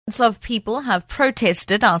Of people have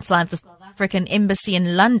protested outside the South African embassy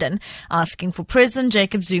in London, asking for President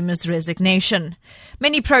Jacob Zuma's resignation.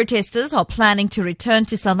 Many protesters are planning to return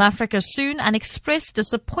to South Africa soon and express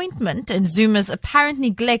disappointment in Zuma's apparent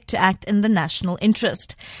neglect to act in the national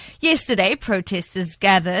interest. Yesterday, protesters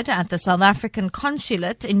gathered at the South African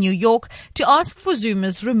consulate in New York to ask for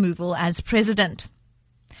Zuma's removal as president.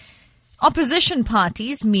 Opposition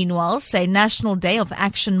parties, meanwhile, say National Day of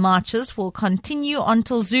Action marches will continue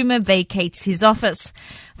until Zuma vacates his office.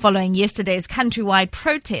 Following yesterday's countrywide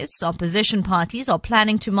protests, opposition parties are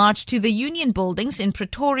planning to march to the Union Buildings in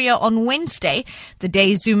Pretoria on Wednesday, the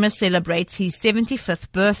day Zuma celebrates his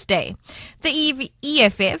 75th birthday. The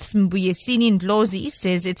EFF's Mbuyiseni Ndlozi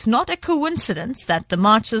says it's not a coincidence that the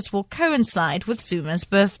marches will coincide with Zuma's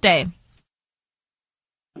birthday.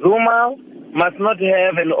 Zuma must not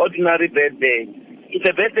have an ordinary birthday. If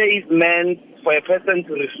a birthday is meant for a person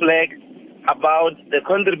to reflect about the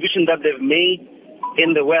contribution that they've made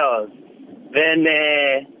in the world, then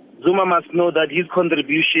Zuma must know that his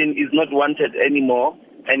contribution is not wanted anymore,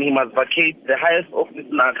 and he must vacate the highest office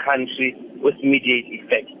in our country with immediate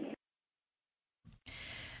effect.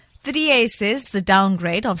 The DA says the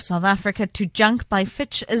downgrade of South Africa to junk by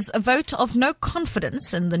Fitch is a vote of no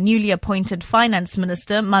confidence in the newly appointed Finance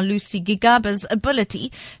Minister Malusi Gigaba's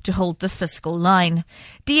ability to hold the fiscal line.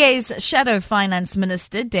 DA's Shadow Finance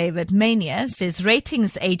Minister David Mania says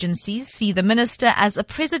ratings agencies see the minister as a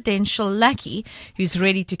presidential lackey who's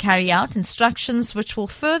ready to carry out instructions which will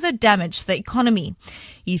further damage the economy.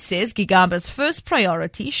 He says Gigaba's first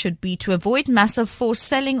priority should be to avoid massive forced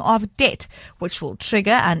selling of debt, which will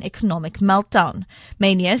trigger an economic meltdown.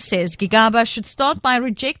 Mania says Gigaba should start by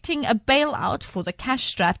rejecting a bailout for the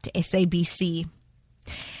cash-strapped SABC.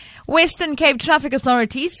 Western Cape traffic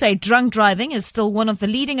authorities say drunk driving is still one of the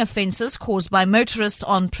leading offences caused by motorists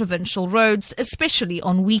on provincial roads, especially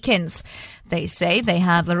on weekends. They say they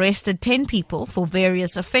have arrested 10 people for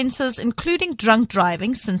various offences, including drunk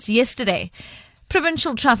driving, since yesterday.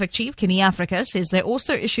 Provincial Traffic Chief Kenny Africa says they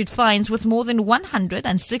also issued fines with more than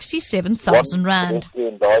 167,000 rand. One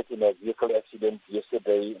pedestrian died in a vehicle accident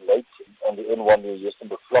yesterday late on the N1 near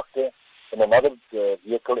Yestenbevlakte, and another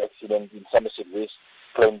vehicle accident in Somerset West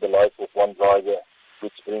claimed the life of one driver,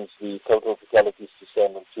 which brings the total fatalities to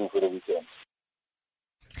stand on 2 for the weekend.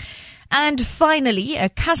 And finally, a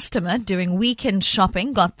customer doing weekend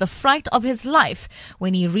shopping got the fright of his life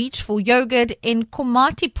when he reached for yogurt in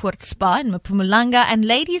Komatipoort Spa in Mpumalanga and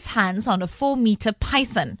laid his hands on a 4-meter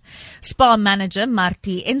python. Spa manager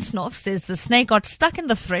Martie Ensnoff says the snake got stuck in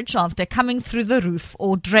the fridge after coming through the roof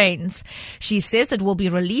or drains. She says it will be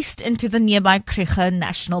released into the nearby Kruger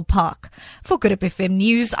National Park. For Good Hope FM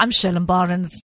News, I'm Shirley Barnes.